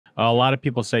A lot of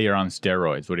people say you're on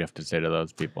steroids. What do you have to say to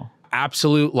those people?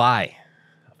 Absolute lie.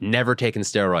 Never taken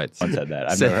steroids. Who said that?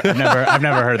 I've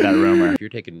never heard that rumor. If you're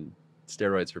taking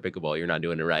steroids for pickleball, you're not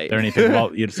doing it right. Are there any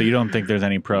pickleball? So you don't think there's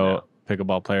any pro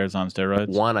pickleball players on steroids?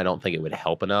 One, I don't think it would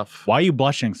help enough. Why are you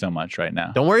blushing so much right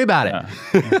now? Don't worry about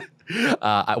it.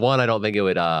 One, I don't think it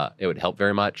would help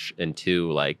very much, and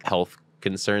two, like health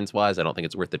concerns wise, I don't think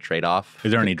it's worth the trade off.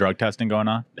 Is there any drug testing going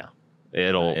on? No,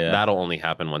 that'll only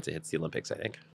happen once it hits the Olympics, I think.